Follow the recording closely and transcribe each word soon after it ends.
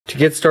To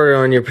get started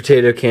on your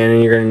potato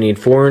cannon, you're going to need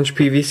 4-inch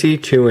PVC,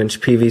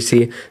 2-inch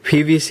PVC,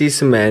 PVC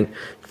cement,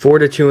 4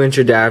 to 2-inch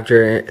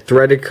adapter,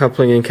 threaded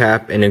coupling and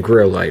cap, and a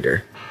grill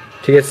lighter.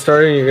 To get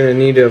started, you're going to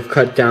need to have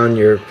cut down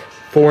your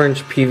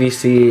 4-inch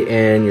PVC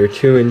and your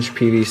 2-inch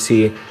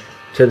PVC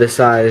to the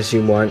size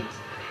you want,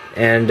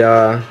 and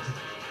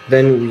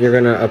then you're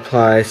going to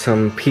apply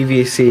some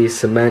PVC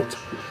cement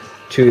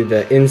to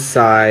the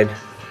inside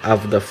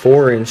of the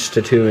 4-inch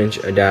to 2-inch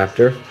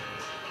adapter.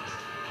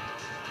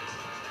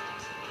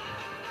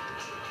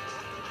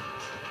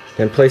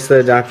 Then place the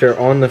adapter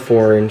on the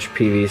 4-inch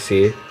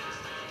PVC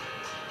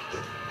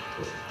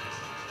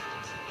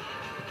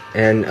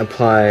and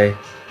apply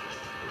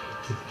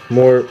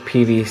more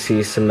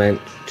PVC cement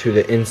to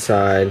the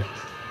inside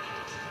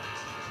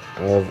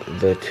of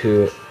the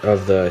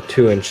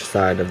 2-inch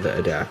side of the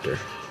adapter.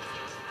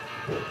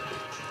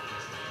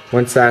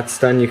 Once that's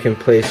done, you can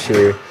place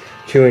your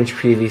 2-inch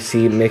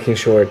PVC, making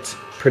sure it's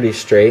pretty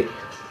straight,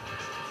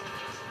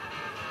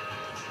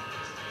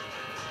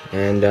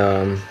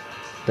 and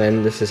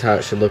then this is how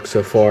it should look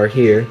so far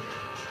here.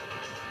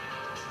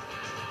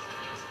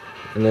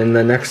 And then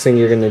the next thing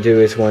you're going to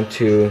do is want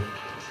to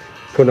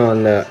put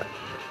on the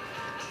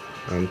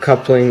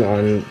coupling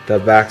on the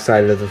back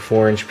side of the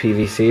 4-inch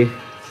PVC.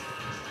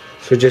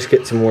 So just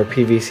get some more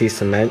PVC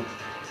cement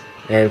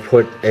and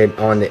put it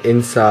on the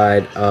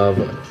inside of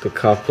the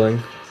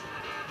coupling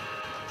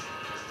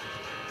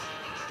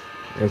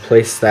and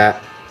place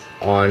that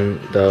on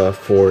the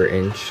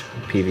 4-inch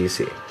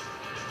PVC,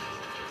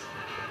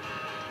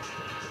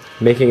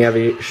 making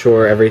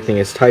sure everything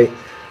is tight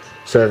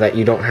so that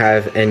you don't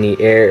have any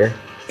air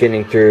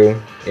getting through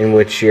in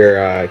which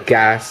your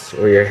gas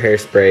or your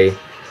hairspray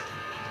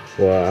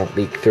will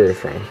leak through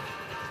from.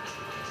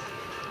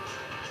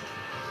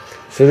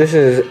 So this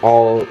is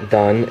all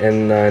done,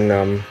 and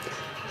then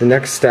the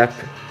next step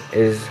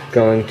is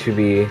going to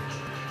be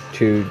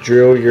to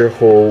drill your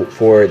hole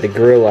for the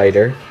grill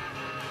lighter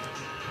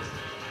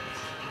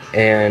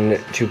and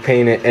to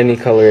paint it any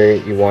color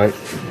you want.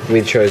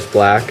 We chose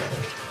black.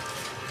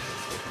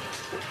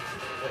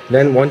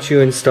 Then once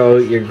you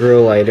install your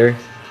grill lighter,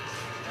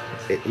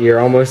 you're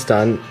almost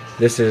done.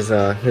 This is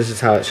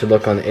how it should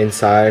look on the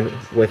inside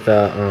with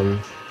an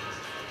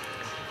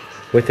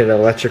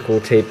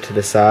electrical tape to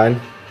the side.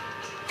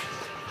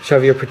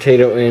 Shove your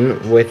potato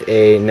in with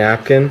a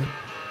napkin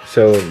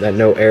so that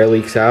no air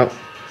leaks out,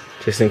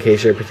 just in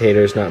case your potato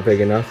is not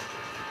big enough.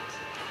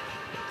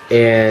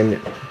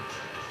 And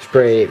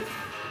spray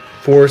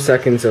 4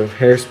 seconds of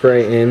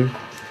hairspray in.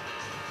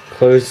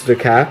 Close the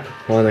cap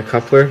on the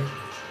coupler.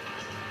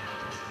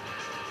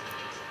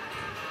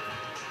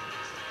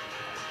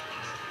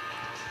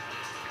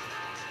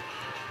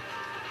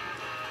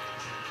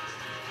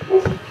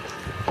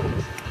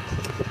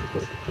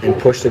 And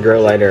push the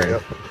grill lighter in.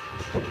 Yep.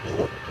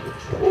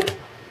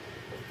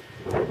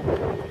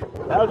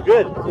 That was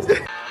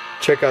good.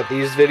 Check out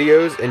these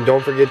videos and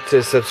don't forget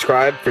to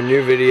subscribe for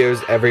new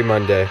videos every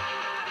Monday.